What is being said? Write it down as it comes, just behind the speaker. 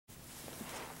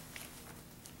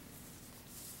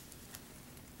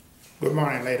Good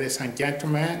morning, ladies and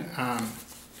gentlemen.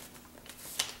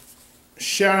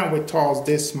 Sharing with us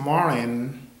this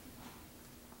morning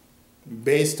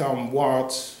based on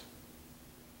what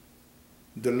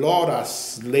the Lord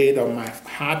has laid on my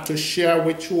heart to share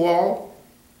with you all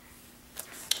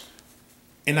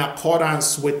in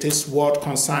accordance with His word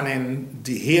concerning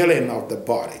the healing of the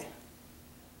body.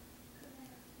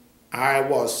 I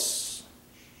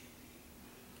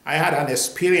had an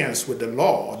experience with the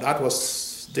Lord. That was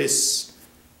this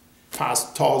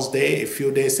past Thursday, a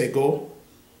few days ago.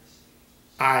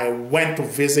 I went to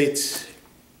visit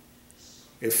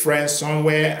a friend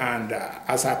somewhere, and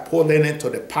as I pulled into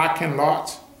the parking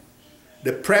lot,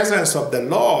 the presence of the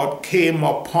Lord came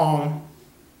upon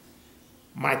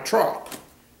my truck,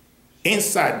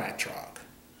 inside my truck.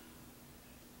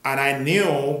 And I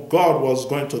knew God was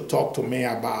going to talk to me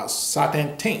about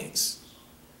certain things.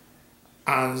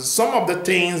 And some of the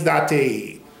things that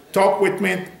He talked with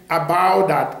me about,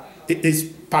 that it is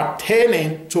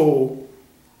pertaining to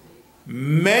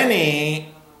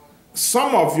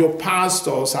some of your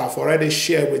pastors have already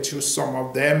shared with you some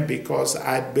of them, because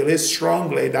I believe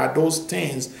strongly that those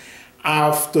things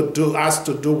has to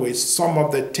do with some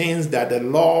of the things that the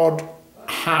Lord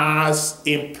has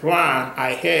in plan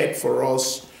ahead for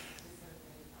us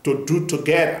to do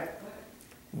together.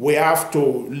 We have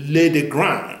to lay the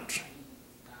ground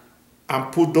and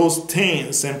put those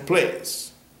things in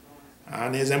place.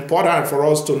 And it's important for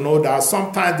us to know that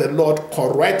sometimes the Lord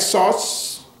corrects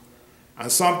us, and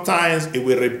sometimes He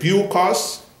will rebuke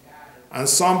us, and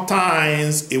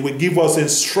sometimes He will give us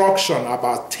instruction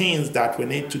about things that we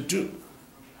need to do.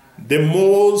 The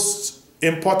most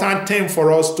important thing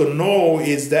for us to note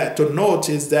is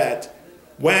that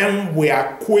when we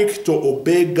are quick to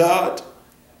obey God,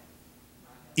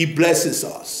 He blesses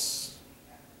us.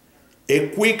 A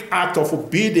quick act of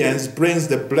obedience brings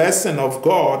the blessing of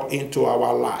God into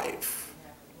our life.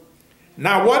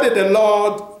 Now, what did the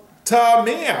Lord tell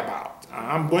me about?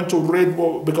 I'm going to read,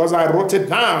 because I wrote it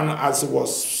down as He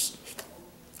was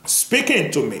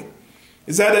speaking to me.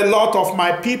 He said, a lot of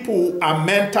my people are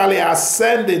mentally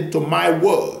ascending to my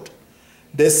word.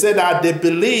 They say that they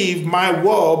believe my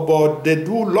word, but they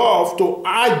do love to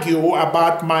argue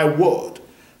about my word,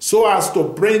 so as to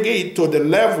bring it to the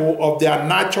level of their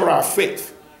natural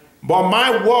faith. But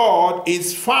my word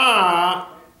is far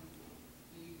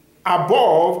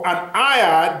above and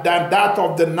higher than that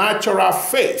of the natural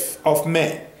faith of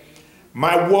men.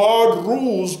 My word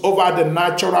rules over the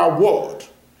natural world.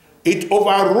 It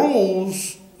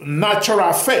overrules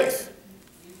natural faith.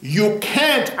 You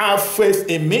can't have faith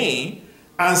in me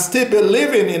and still be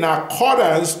living in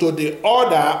accordance to the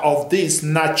order of this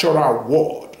natural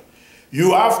world.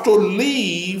 You have to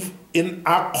live in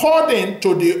according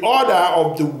to the order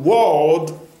of the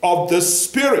world of the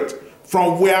Spirit,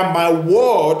 from where my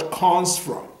word comes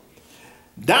from.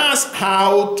 That's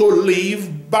how to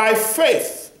live by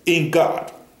faith in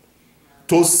God.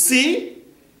 To see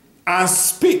and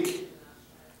speak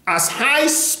as I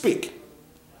speak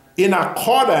in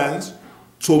accordance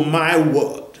to my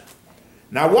word.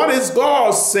 Now, what is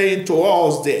God saying to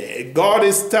us there? God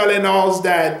is telling us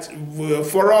that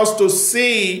for us to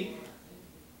see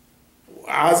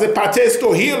as it pertains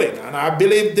to healing, and I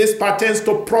believe this pertains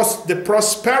to the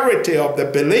prosperity of the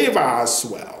believer as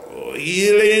well.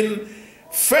 Healing,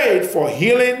 faith for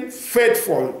healing, faith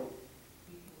for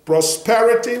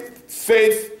prosperity,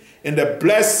 faith in the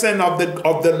blessing of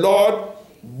the Lord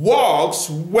works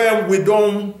when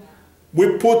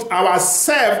we put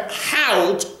ourselves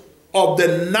out of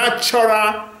the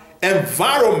natural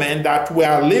environment that we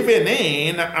are living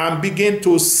in and begin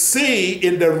to see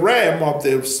in the realm of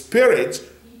the Spirit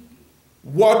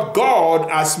what God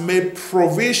has made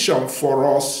provision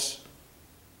for us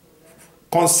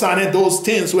concerning those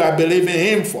things we are believing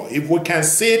Him for. If we can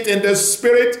see it in the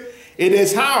Spirit, it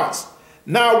is ours.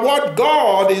 Now, what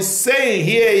God is saying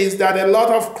here is that a lot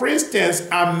of Christians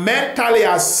are mentally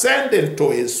ascending to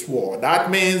His word. That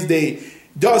means they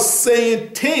just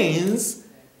saying things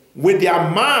with their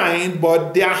mind,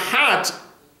 but their heart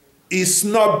is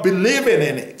not believing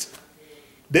in it.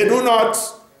 They do not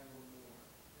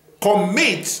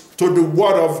commit to the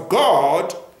word of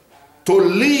God to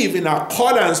live in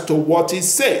accordance to what He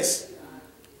says.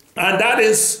 And that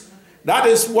is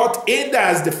what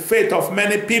hinders the faith of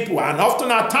many people. And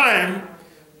often at times,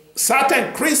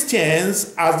 certain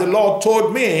Christians, as the Lord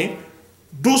told me,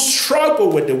 do struggle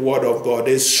with the word of God.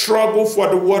 They struggle for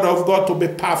the word of God to be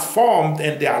performed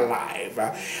in their life.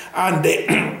 And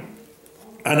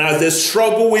as they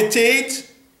struggle with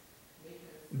it,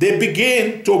 they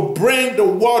begin to bring the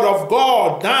word of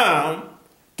God down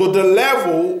to the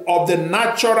level of the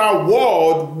natural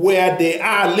world where they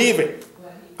are living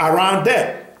around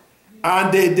them.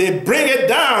 And they bring it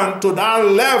down to that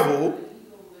level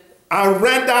and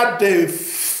render the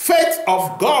faith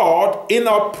of God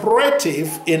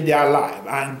inoperative in their life.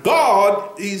 And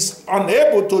God is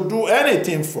unable to do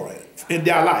anything for it in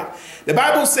their life. The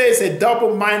Bible says a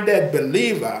double-minded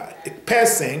believer, a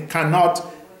person, cannot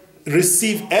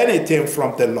receive anything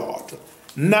from the Lord.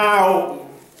 Now,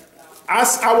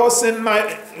 as I was in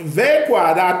my vehicle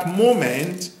at that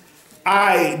moment,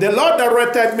 the Lord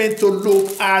directed me to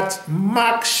look at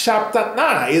Mark chapter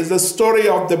 9. It's the story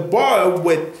of the boy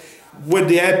with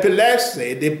the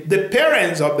epilepsy. The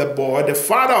parents of the boy, the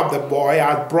father of the boy,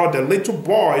 had brought the little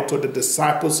boy to the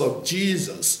disciples of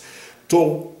Jesus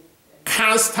to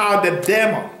cast out the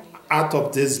demon out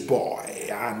of this boy.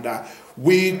 And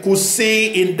we could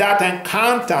see in that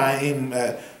encounter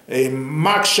in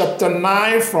Mark chapter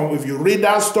 9, if you read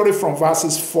that story from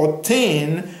verses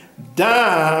 14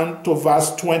 down to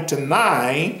verse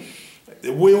 29,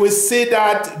 we will see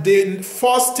that the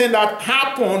first thing that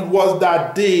happened was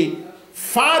that the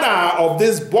father of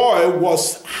this boy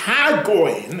was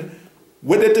arguing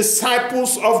with the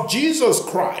disciples of Jesus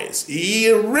Christ. He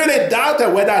really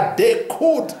doubted whether they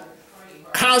could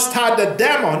cast out the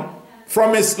demon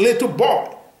from his little boy.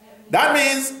 That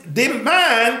means the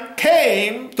man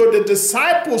came to the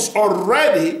disciples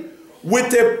already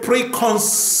with a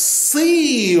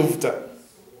preconceived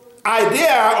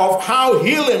idea of how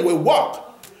healing will work.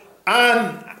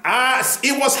 And as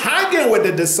he was hanging with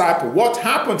the disciple, what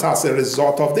happened as a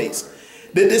result of this?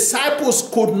 The disciples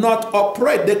could not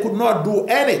operate. They could not do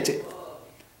anything.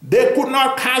 They could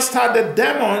not cast out the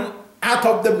demon out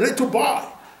of the little boy.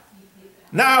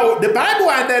 Now, the Bible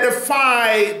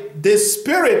identified the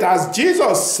spirit, as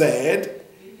Jesus said,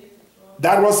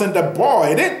 that was in the boy.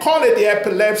 He didn't call it the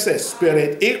epilepsy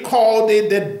spirit. He called it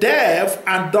the deaf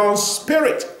and dumb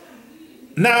spirit.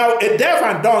 Now, a deaf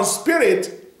and dumb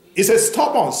spirit is a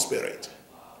stubborn spirit.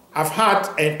 I've had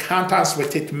encounters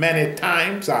with it many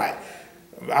times. I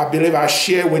believe I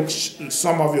shared with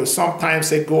some of you some time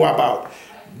ago about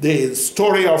the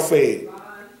story of a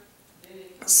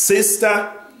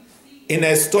sister in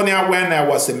Estonia when I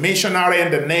was a missionary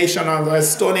in the nation of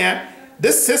Estonia.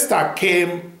 This sister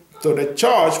came to the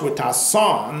church with her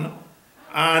son,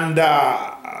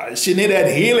 and she needed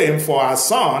healing for her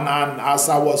son. And as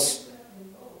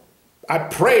I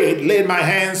prayed, laid my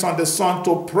hands on the son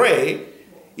to pray,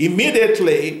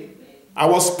 immediately I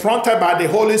was prompted by the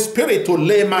Holy Spirit to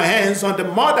lay my hands on the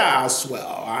mother as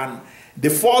well. And the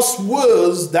first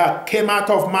words that came out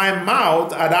of my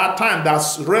mouth at that time that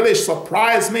really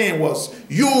surprised me was,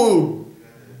 "You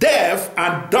deaf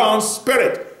and dumb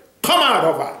spirit, come out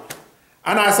of her."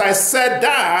 And as I said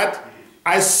that,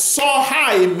 I saw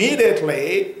her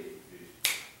immediately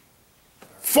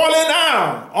falling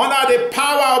down under the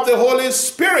power of the Holy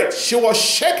Spirit. She was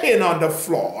shaking on the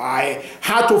floor. I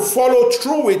had to follow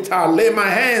through with her, lay my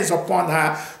hands upon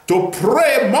her to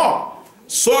pray more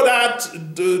so that,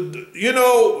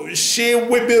 she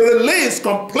would be released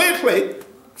completely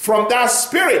from that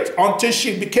spirit until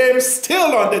she became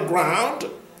still on the ground.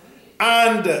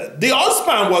 And the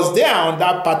husband was there on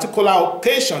that particular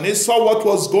occasion. He saw what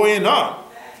was going on.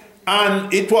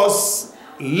 And it was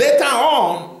later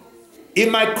on in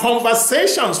my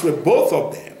conversations with both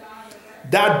of them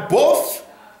that both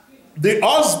the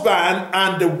husband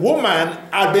and the woman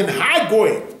had been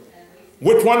arguing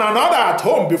with one another at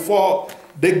home before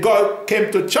they came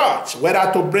to church,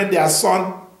 whether to bring their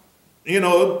son,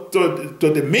 to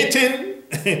the meeting,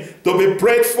 to be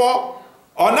prayed for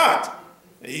or not.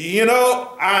 And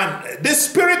the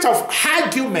spirit of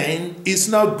argument is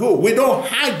not good. We don't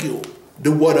argue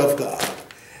the word of God.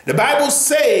 The Bible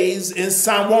says in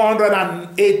Psalm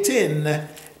 118,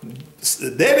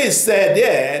 David said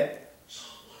there,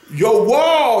 "Your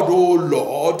word, O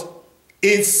Lord,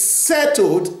 is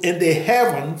settled in the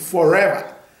heaven forever."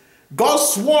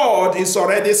 God's word is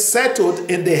already settled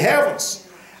in the heavens.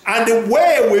 And the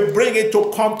way we bring it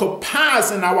to come to pass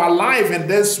in our life in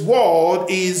this world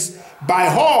is by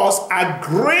us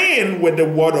agreeing with the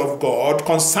word of God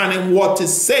concerning what it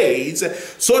says,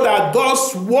 so that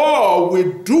God's word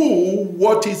will do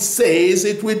what it says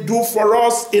it will do for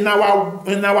us in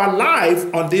our life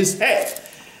on this earth.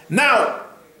 Now,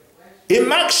 in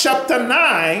Mark chapter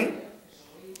 9,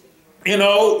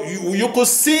 you could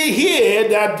see here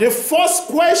that the first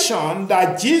question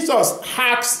that Jesus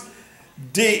asked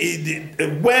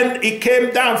when he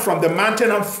came down from the mountain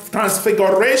of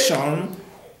transfiguration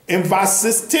in verse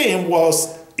 16 was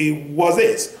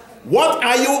this: "What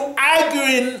are you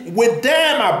arguing with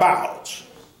them about?"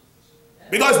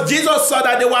 Because Jesus saw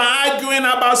that they were arguing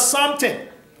about something.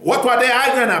 What were they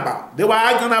arguing about? They were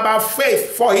arguing about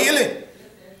faith for healing.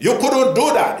 You couldn't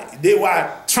do that. They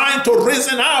were trying to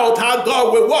reason out how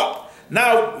God will work.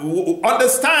 Now,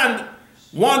 understand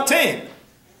one thing.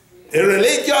 A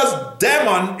religious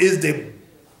demon is the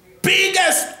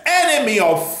biggest enemy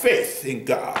of faith in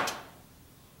God.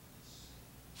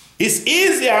 It's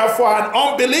easier for an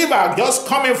unbeliever just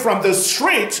coming from the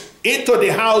street into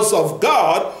the house of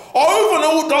God, or even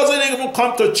who doesn't even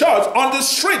come to church, on the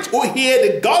street, who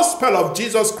hear the gospel of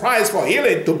Jesus Christ for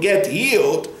healing, to get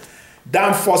healed,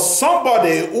 than for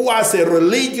somebody who has a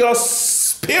religious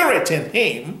spirit in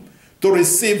him to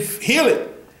receive healing.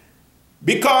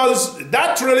 Because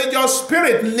that religious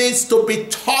spirit needs to be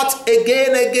taught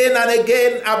again and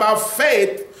again about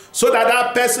faith, so that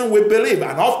that person will believe.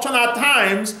 And often at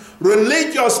times,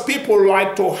 religious people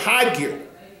like to argue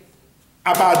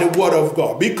about the word of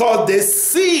God because they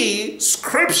see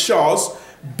scriptures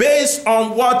based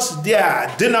on what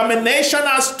their denomination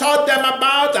has taught them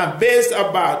about, and based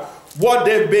about what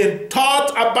they've been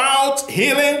taught about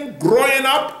healing growing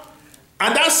up.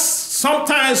 And that's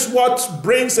sometimes what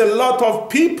brings a lot of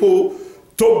people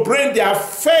to bring their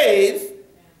faith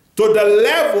to the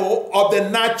level of the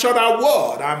natural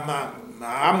world.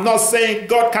 I'm not saying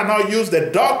God cannot use the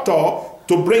doctor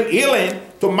to bring healing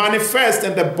to manifest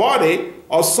in the body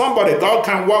of somebody. God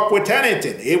can work with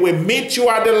anything. He will meet you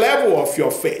at the level of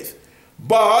your faith.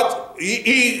 But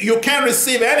you can't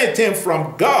receive anything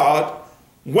from God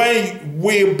when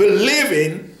we're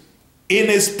believing in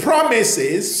his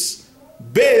promises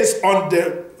based on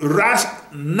the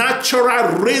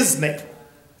natural reasoning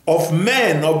of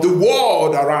men, of the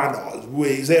world around us.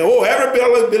 We say, oh,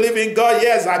 everybody believes in God.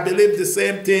 Yes, I believe the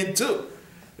same thing too.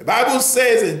 The Bible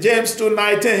says in James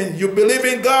 2:19, you believe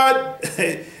in God?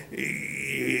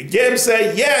 James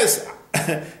said, yes.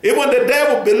 Even the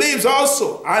devil believes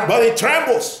also, but he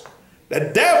trembles.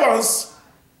 The devil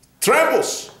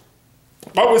trembles.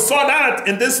 But we saw that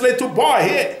in this little boy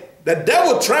here. The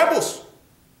devil trembles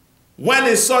when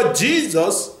he saw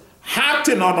Jesus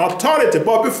acting on authority.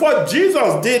 But before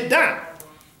Jesus did that,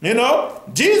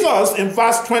 Jesus in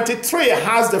verse 23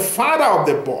 has the father of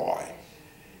the boy.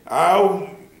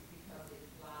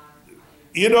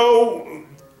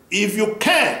 If you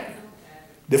can,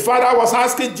 the father was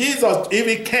asking Jesus if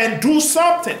he can do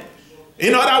something.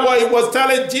 In other words, he was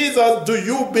telling Jesus, do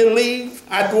you believe?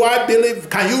 Do I believe?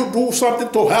 Can you do something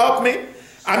to help me?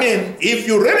 I mean, if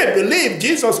you really believe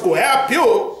Jesus could help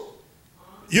you,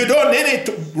 you don't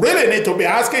really need to be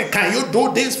asking, can you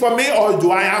do this for me? Or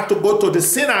do I have to go to the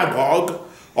synagogue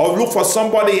or look for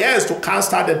somebody else to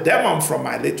cast out the demon from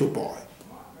my little boy?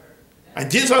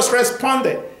 And Jesus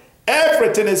responded,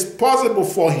 everything is possible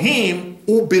for him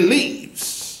who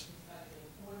believes.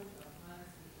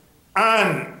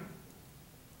 And,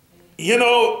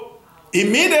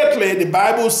 immediately the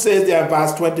Bible says there in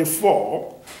verse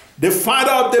 24, the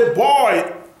father of the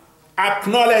boy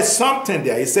acknowledged something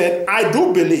there. He said, I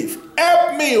do believe.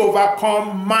 Help me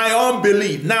overcome my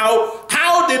unbelief. Now,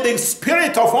 how did the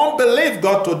spirit of unbelief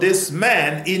go to this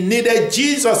man? He needed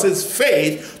Jesus'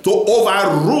 faith to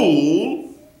overrule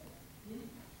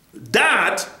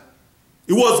that.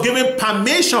 He was given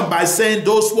permission by saying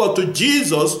those words to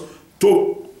Jesus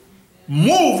to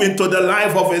move into the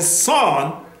life of his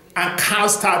son and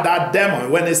cast out that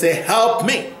demon. When they say, help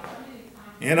me.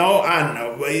 And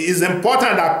it's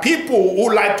important that people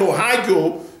who like to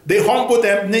argue, they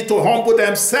need to humble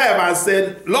themselves and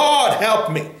say, Lord,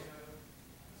 help me.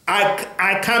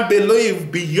 I can't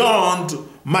believe beyond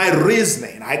my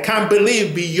reasoning. I can't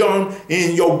believe beyond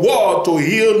in your word to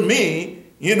heal me,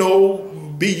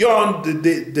 beyond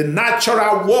the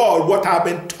natural world, what I've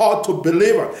been taught to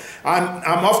believe. And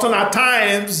often at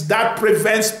times that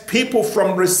prevents people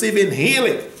from receiving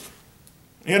healing.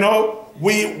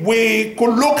 We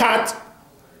could look at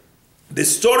the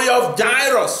story of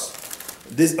Jairus,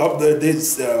 the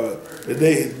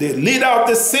leader of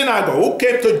the synagogue, who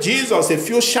came to Jesus a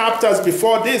few chapters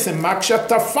before this in Mark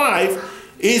chapter 5.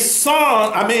 His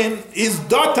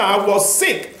daughter was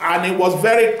sick and he was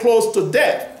very close to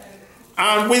death.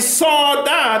 And we saw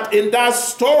that in that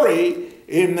story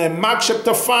in Mark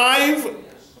chapter 5.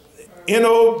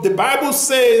 The Bible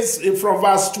says from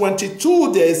verse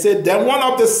 22 there, it said, then one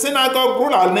of the synagogue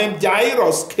rulers named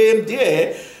Jairus came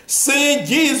there. Seeing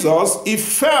Jesus, he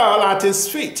fell at his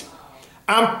feet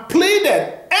and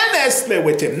pleaded earnestly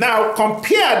with him. Now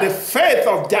compare the faith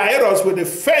of Jairus with the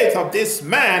faith of this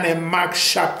man in Mark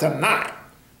chapter 9.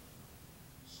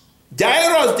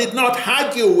 Jairus did not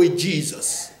argue with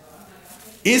Jesus.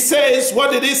 He says,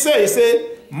 what did he say? He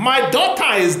said, my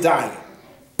daughter is dying.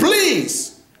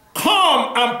 Please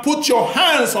come and put your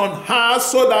hands on her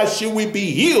so that she will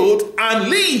be healed and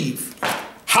live.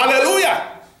 Hallelujah.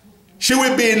 She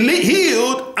will be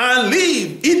healed and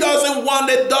live. He doesn't want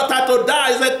the daughter to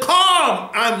die. He said, come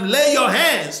and lay your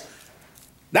hands.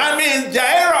 That means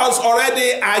Jairus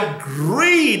already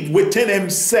agreed within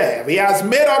himself. He has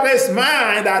made up his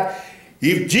mind that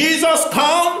if Jesus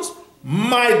comes,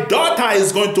 my daughter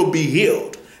is going to be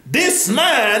healed. This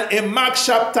man in Mark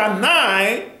chapter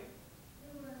 9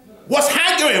 was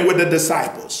arguing with the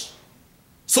disciples.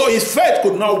 So his faith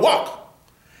could not work.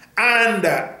 And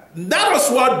that was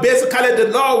what basically the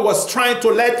Lord was trying to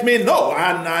let me know.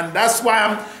 And that's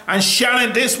why I'm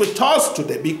sharing this with us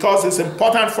today, because it's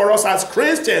important for us as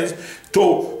Christians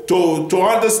to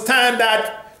understand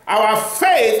that our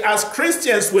faith as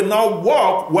Christians will not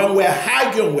work when we're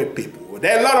arguing with people.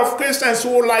 There are a lot of Christians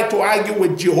who like to argue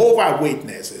with Jehovah's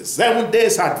Witnesses, Seventh-day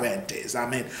Adventists. I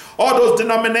mean, all those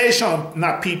denominational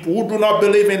people who do not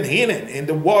believe in healing, in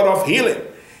the word of healing.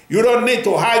 You don't need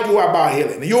to argue about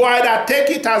healing. You either take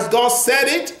it as God said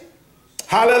it,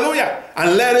 hallelujah,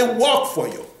 and let it work for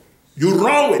you. You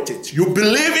run with it. You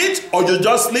believe it, or you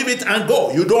just leave it and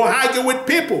go. You don't argue with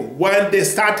people. When they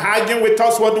start arguing with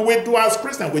us, what do we do as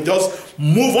Christians? We just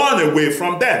move on away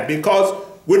from them, because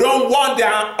we don't want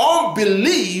their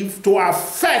unbelief to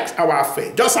affect our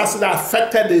faith. Just as it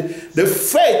affected the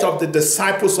faith of the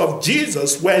disciples of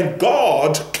Jesus when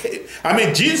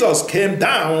Jesus came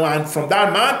down and from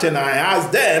that mountain, I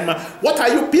asked them, what are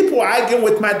you people arguing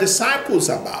with my disciples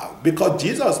about? Because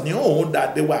Jesus knew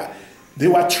that they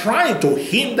were trying to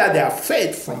hinder their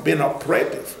faith from being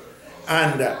operative.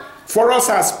 And for us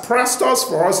as pastors,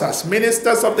 for us as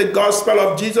ministers of the gospel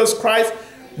of Jesus Christ,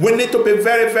 we need to be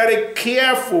very, very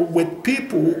careful with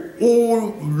people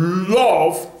who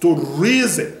love to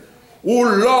reason, who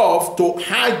love to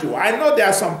argue. I know there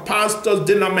are some pastors,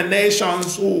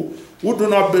 denominations who do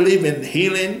not believe in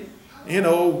healing,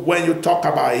 when you talk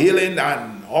about healing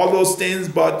and all those things,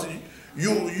 but we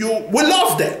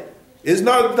love them.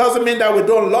 Doesn't mean that we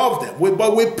don't love them,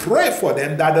 but we pray for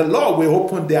them that the Lord will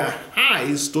open their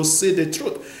eyes to see the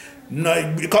truth.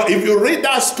 No, because if you read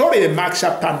that story in Mark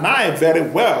chapter 9 very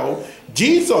well,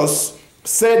 Jesus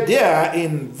said there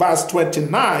in verse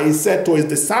 29, he said to his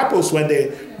disciples when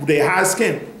they asked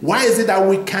him, why is it that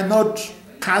we cannot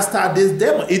cast out this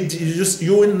demon?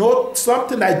 You will note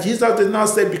something that Jesus did not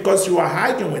say because you are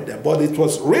arguing with them, but it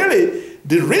was really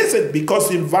the reason,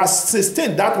 because in verse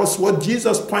 16, that was what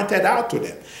Jesus pointed out to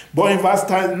them. But in verse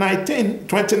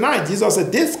 29, Jesus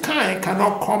said, this kind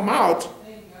cannot come out,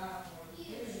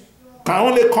 can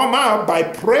only come out by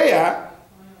prayer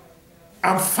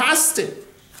and fasting.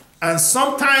 And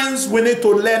sometimes we need to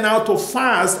learn how to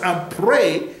fast and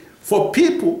pray for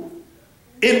people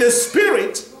in the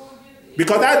spirit,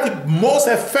 because that's the most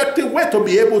effective way to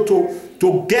be able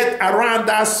to get around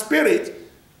that spirit.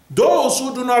 Those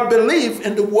who do not believe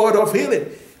in the word of healing,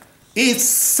 he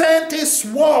sent his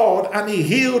word and he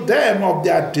healed them of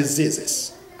their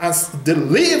diseases and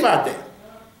delivered them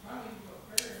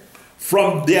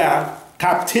from their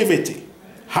captivity.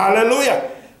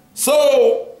 Hallelujah.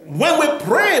 So when we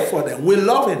pray for them, we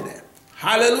love in them.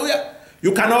 Hallelujah.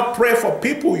 You cannot pray for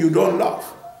people you don't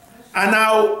love. And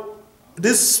now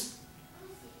this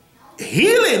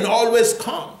healing always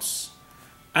comes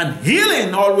and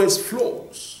healing always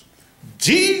flows.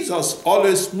 Jesus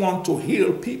always wants to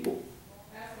heal people.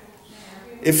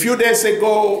 A few days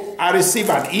ago, I received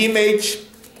an image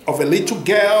of a little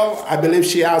girl. I believe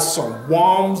she has some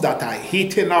worms that are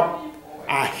heating up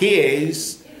her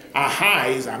eyes.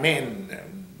 I mean,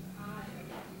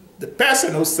 the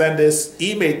person who sent this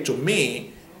image to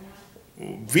me,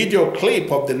 video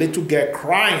clip of the little girl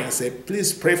crying, said,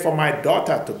 please pray for my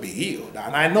daughter to be healed.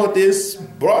 And I know this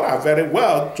brother very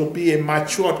well to be a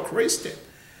matured Christian.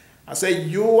 I say,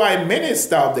 you are a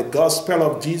minister of the gospel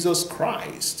of Jesus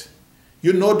Christ.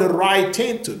 You know the right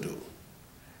thing to do.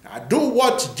 Now do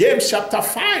what James chapter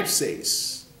 5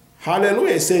 says.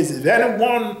 Hallelujah. It says, if any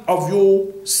one of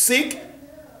you sick,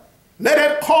 let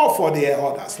it call for the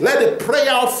others. Let the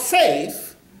prayer of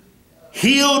faith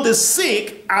heal the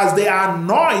sick as they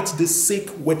anoint the sick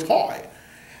with oil.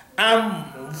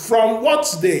 And from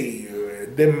what the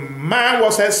man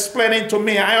was explaining to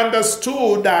me, I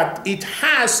understood that it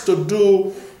has to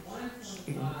do,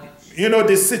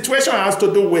 the situation has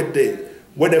to do with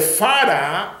the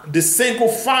father, the single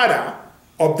father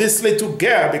of this little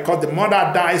girl, because the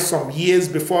mother died some years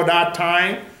before that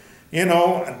time,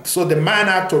 so the man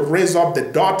had to raise up the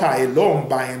daughter alone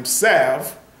by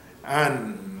himself,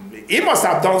 and he must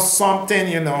have done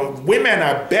something. Women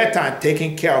are better at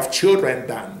taking care of children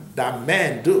than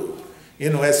men do.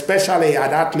 especially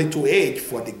at that little age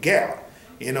for the girl.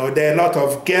 There are a lot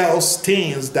of girls'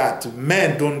 things that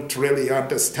men don't really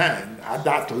understand at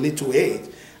that little age,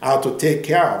 how to take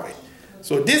care of it.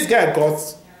 So this girl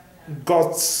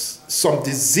got some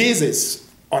diseases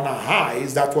on her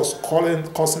eyes that was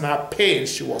causing her pain.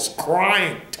 She was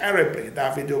crying terribly in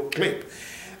that video clip.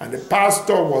 And the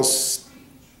pastor was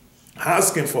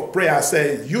asking for prayer. I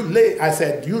said, you lay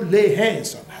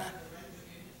hands on her.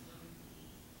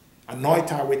 Anoint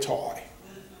her with oil.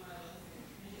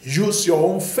 Use your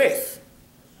own faith.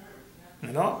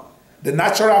 The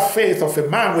natural faith of a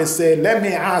man will say, let me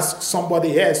ask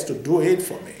somebody else to do it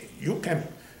for me. You can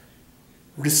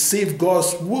receive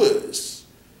God's words.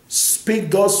 Speak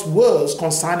God's words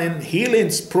concerning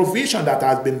healing's provision that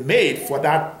has been made for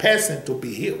that person to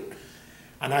be healed.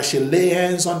 And as she lay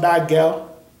hands on that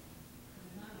girl,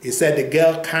 he said the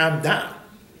girl calmed down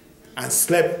and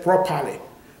slept properly.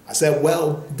 I said,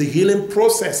 well, the healing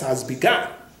process has begun.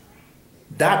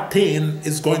 That thing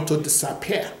is going to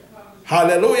disappear.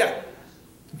 Hallelujah.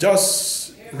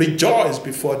 Just rejoice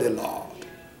before the Lord.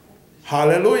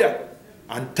 Hallelujah.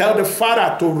 And tell the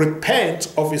father to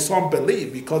repent of his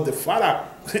unbelief, because the father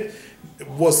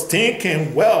was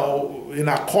thinking, well, in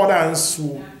accordance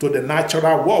to the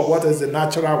natural world. What does the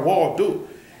natural world do?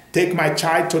 Take my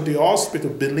child to the hospital,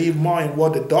 believe more in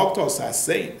what the doctors are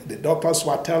saying. The doctors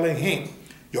were telling him,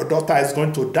 your daughter is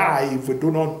going to die if we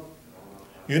do not,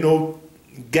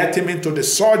 get him into the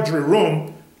surgery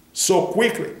room so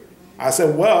quickly. I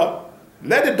said, well,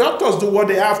 let the doctors do what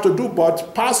they have to do,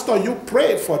 but pastor, you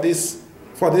pray for this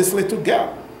little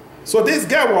girl. So this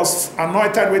girl was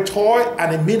anointed with oil,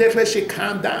 and immediately she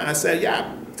calmed down. I said,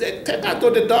 yeah, take her to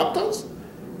the doctors,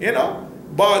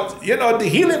 But, the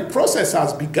healing process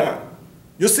has begun.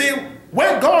 You see,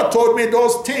 when God told me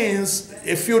those things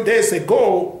a few days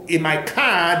ago in my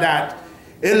car, that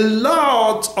a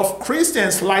lot of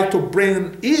Christians like to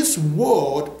bring his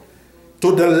word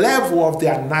to the level of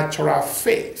their natural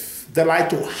faith. They like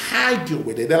to argue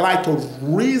with it. They like to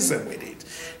reason with it.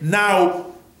 Now,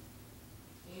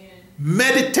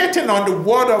 meditating on the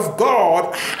word of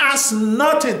God has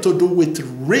nothing to do with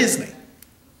reasoning.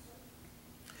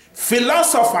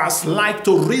 Philosophers like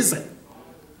to reason.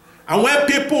 And when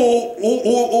people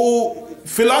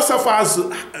philosophers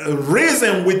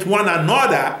reason with one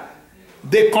another,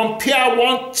 they compare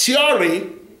one theory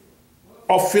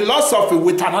of philosophy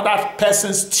with another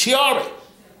person's theory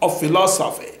of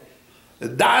philosophy.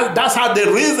 That's how they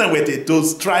reason with it,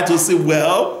 to try to see,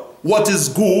 well, what is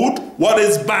good, what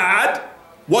is bad,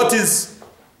 what is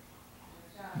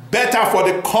better for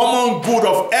the common good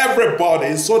of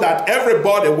everybody, so that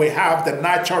everybody will have the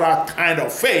natural kind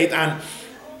of faith. And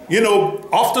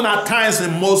often at times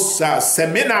in most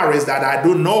seminaries that I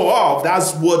do know of,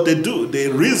 that's what they do. They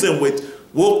reason with,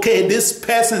 okay, this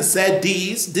person said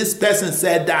this person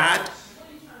said that.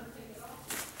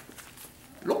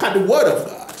 Look at the word of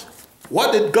God.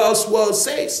 What did God's word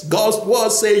say? God's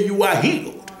word say you are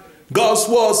healed. God's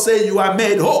word say you are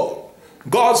made whole.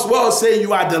 God's word say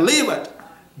you are delivered.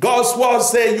 God's word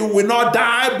say you will not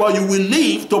die, but you will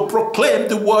live to proclaim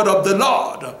the word of the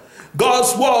Lord.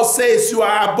 God's word says you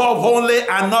are above only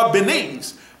and not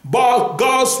beneath. But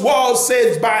God's word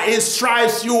says by his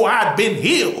stripes you have been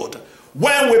healed.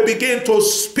 When we begin to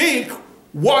speak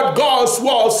what God's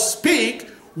word speak,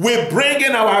 we bring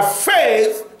in our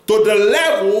faith to the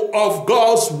level of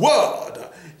God's word.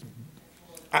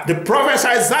 The prophet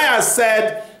Isaiah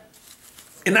said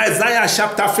in Isaiah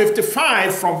chapter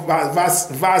 55 from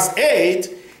verse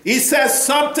 8, he says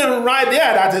something right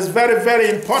there that is very, very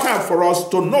important for us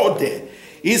to know there.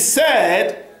 He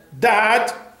said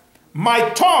that my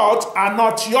thoughts are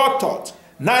not your thoughts,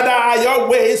 neither are your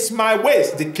ways my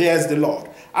ways, declares the Lord.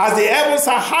 As the heavens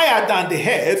are higher than the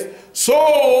earth,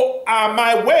 so are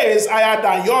my ways higher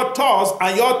than your thoughts,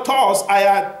 and your thoughts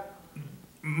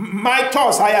my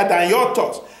thoughts higher than your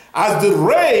thoughts. As the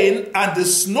rain and the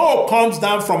snow comes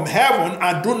down from heaven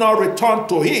and do not return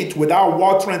to it without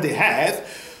watering the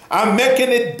earth and making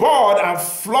it bud and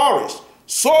flourish,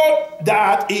 so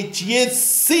that it yields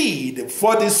seed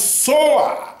for the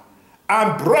sower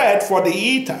and bread for the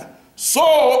eater,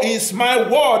 so is my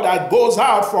word that goes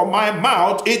out from my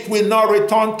mouth. It will not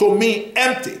return to me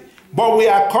empty, but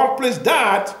will accomplish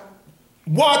that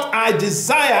what I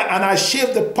desire and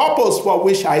achieve the purpose for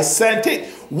which I sent it.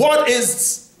 What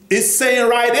is saying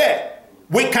right there?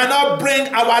 We cannot bring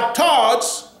our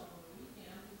thoughts,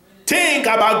 think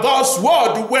about God's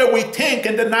word the way we think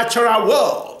in the natural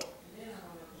world.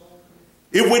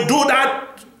 If we do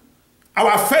that,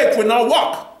 our faith will not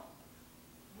work.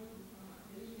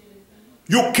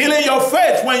 You're killing your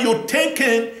faith when you're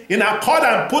thinking in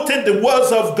accordance, putting the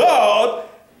words of God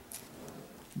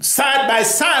side by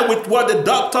side with what the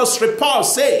doctor's report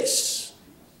says.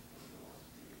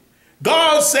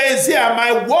 God says here,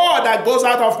 my word that goes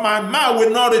out of my mouth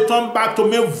will not return back to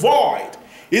me void.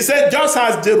 He said, just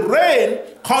as the rain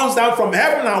comes down from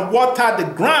heaven and water the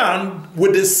ground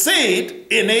with the seed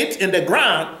in it, in the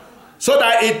ground, so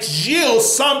that it yields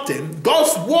something,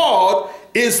 God's word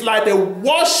is like the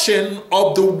washing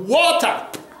of the water.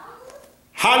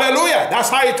 Hallelujah. That's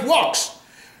how it works.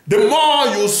 The more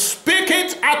you speak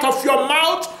it out of your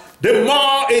mouth, the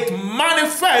more it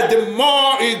manifests, the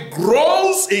more it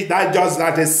grows. It's not just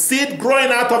like a seed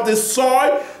growing out of the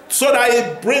soil, so that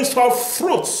it brings forth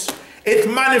fruits. It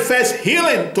manifests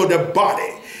healing to the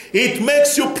body. It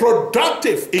makes you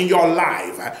productive in your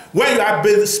life. When you have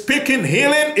been speaking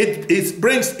healing, it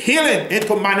brings healing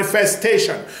into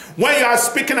manifestation. When you are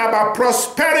speaking about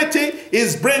prosperity,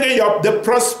 it's bringing the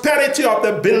prosperity of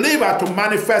the believer to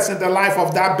manifest in the life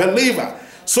of that believer.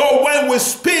 So when we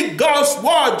speak God's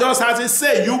word, just as it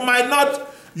says, you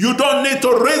don't need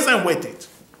to reason with it.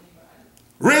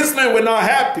 Reasoning will not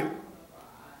help you.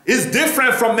 It's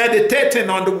different from meditating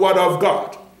on the word of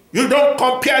God. You don't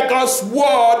compare God's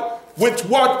word with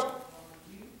what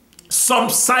some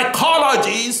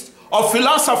psychologists or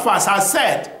philosophers have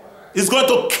said is going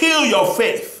to kill your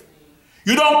faith.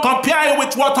 You don't compare it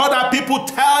with what other people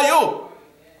tell you.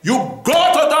 You go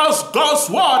to God's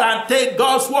word and take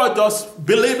God's word, just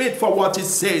believe it for what it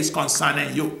says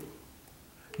concerning you.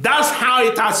 That's how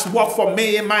it has worked for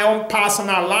me in my own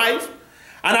personal life.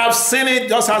 And I've seen it,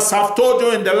 just as I've told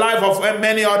you, in the life of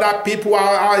many other people,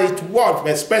 how it worked,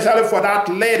 especially for that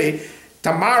lady,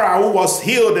 Tamara, who was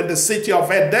healed in the city of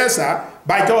Edessa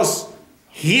by just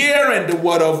hearing the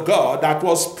word of God that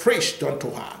was preached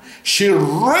unto her. She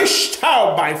reached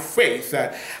out by faith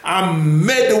and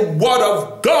made the word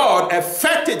of God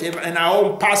effective in her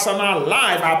own personal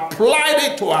life, applied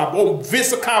it to her own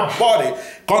physical body,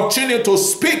 continued to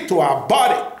speak to her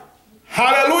body.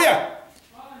 Hallelujah.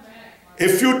 A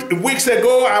few weeks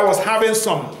ago, I was having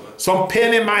some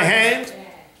pain in my hand.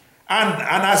 And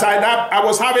as I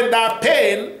was having that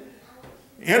pain,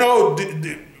 you know,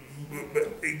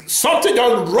 something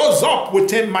just rose up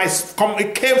within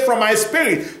it came from my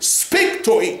spirit. Speak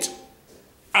to it.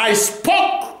 I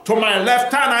spoke to my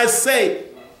left hand. I say,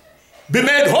 be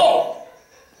made whole.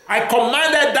 I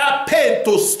commanded that pain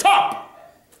to stop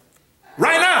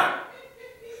right now.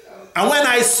 And when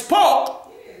I spoke,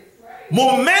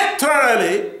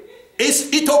 momentarily,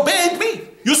 it obeyed me.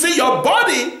 You see, your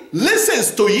body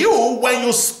listens to you when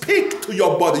you speak to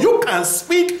your body. You can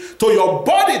speak to your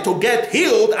body to get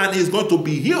healed, and it's going to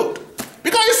be healed.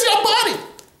 Because it's your body.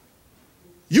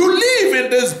 You live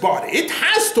in this body. It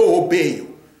has to obey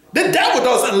you. The devil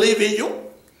doesn't live in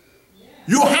you.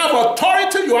 You have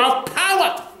authority, you have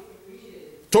power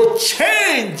to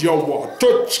change your world,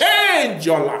 to change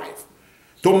your life,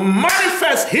 to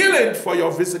manifest healing for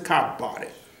your physical body,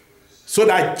 so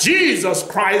that Jesus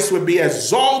Christ will be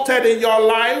exalted in your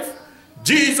life.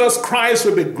 Jesus Christ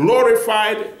will be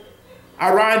glorified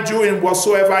around you in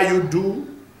whatsoever you do,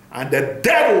 and the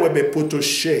devil will be put to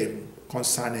shame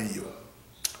concerning you.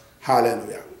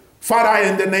 Hallelujah. Father,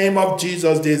 in the name of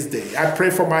Jesus this day, I pray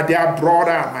for my dear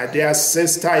brother, my dear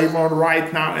sister, even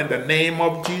right now, in the name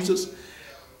of Jesus.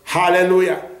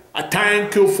 Hallelujah. I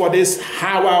thank you for this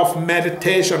hour of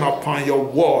meditation upon your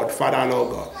word, Father,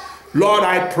 Lord God. Lord,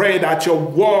 I pray that your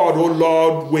word, oh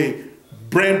Lord, will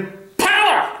bring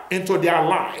power into their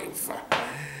life,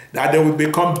 that they will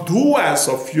become doers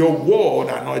of your word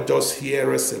and not just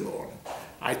hearers alone.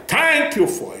 I thank you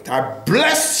for it. I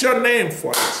bless your name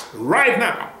for it. Right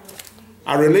now,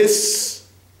 I release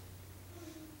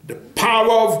the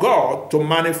power of God to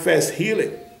manifest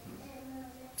healing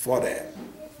for them.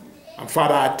 And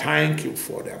Father, I thank you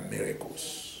for their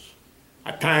miracles.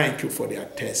 I thank you for their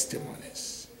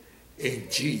testimonies. In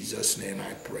Jesus' name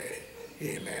I pray.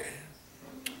 Amen.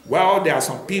 Well, there are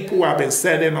some people who have been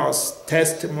sending us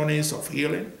testimonies of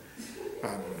healing.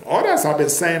 Others have been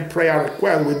saying prayer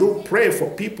requests. We do pray for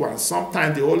people, and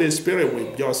sometimes the Holy Spirit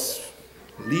will just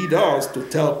lead us to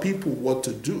tell people what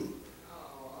to do,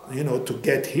 you know, to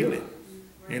get healing,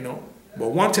 you know. But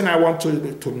one thing I want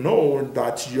to know,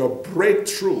 that your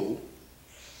breakthrough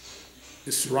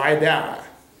is right there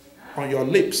on your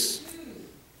lips.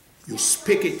 You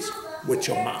speak it with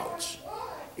your mouth.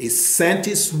 He sent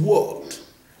his word,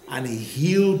 and he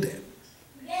healed them,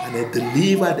 and he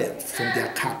delivered them from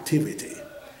their captivity.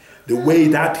 The way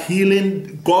that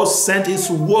healing, God sent his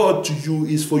word to you,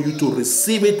 is for you to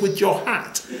receive it with your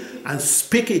heart and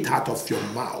speak it out of your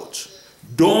mouth.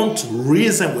 Don't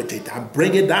reason with it and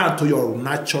bring it down to your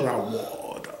natural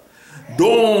world.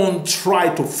 Don't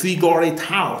try to figure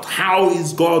it out. How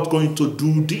is God going to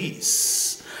do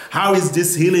this? How is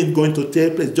this healing going to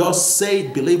take place? Just say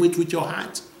it, believe it with your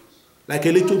heart. Like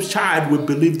a little child will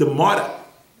believe the mother.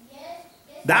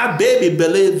 That baby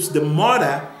believes the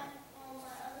mother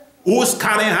who's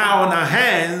carrying her on her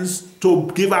hands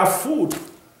to give her food.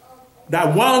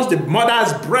 That once the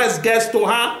mother's breast gets to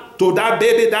her, to that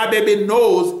baby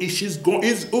knows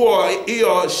he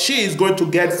or she is going to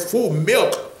get full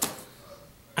milk.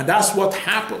 And that's what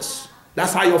happens.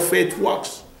 That's how your faith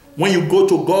works. When you go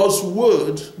to God's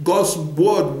word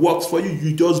works for you.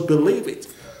 You just believe it.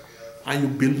 And you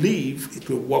believe it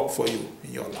will work for you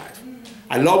in your life.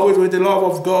 I love it with the love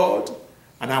of God.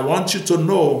 And I want you to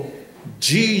know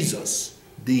Jesus,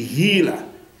 the healer,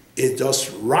 is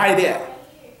just right there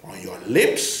on your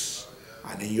lips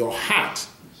and in your heart.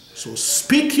 So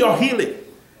speak your healing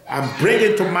and bring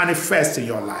it to manifest in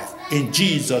your life. In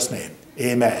Jesus' name,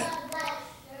 amen.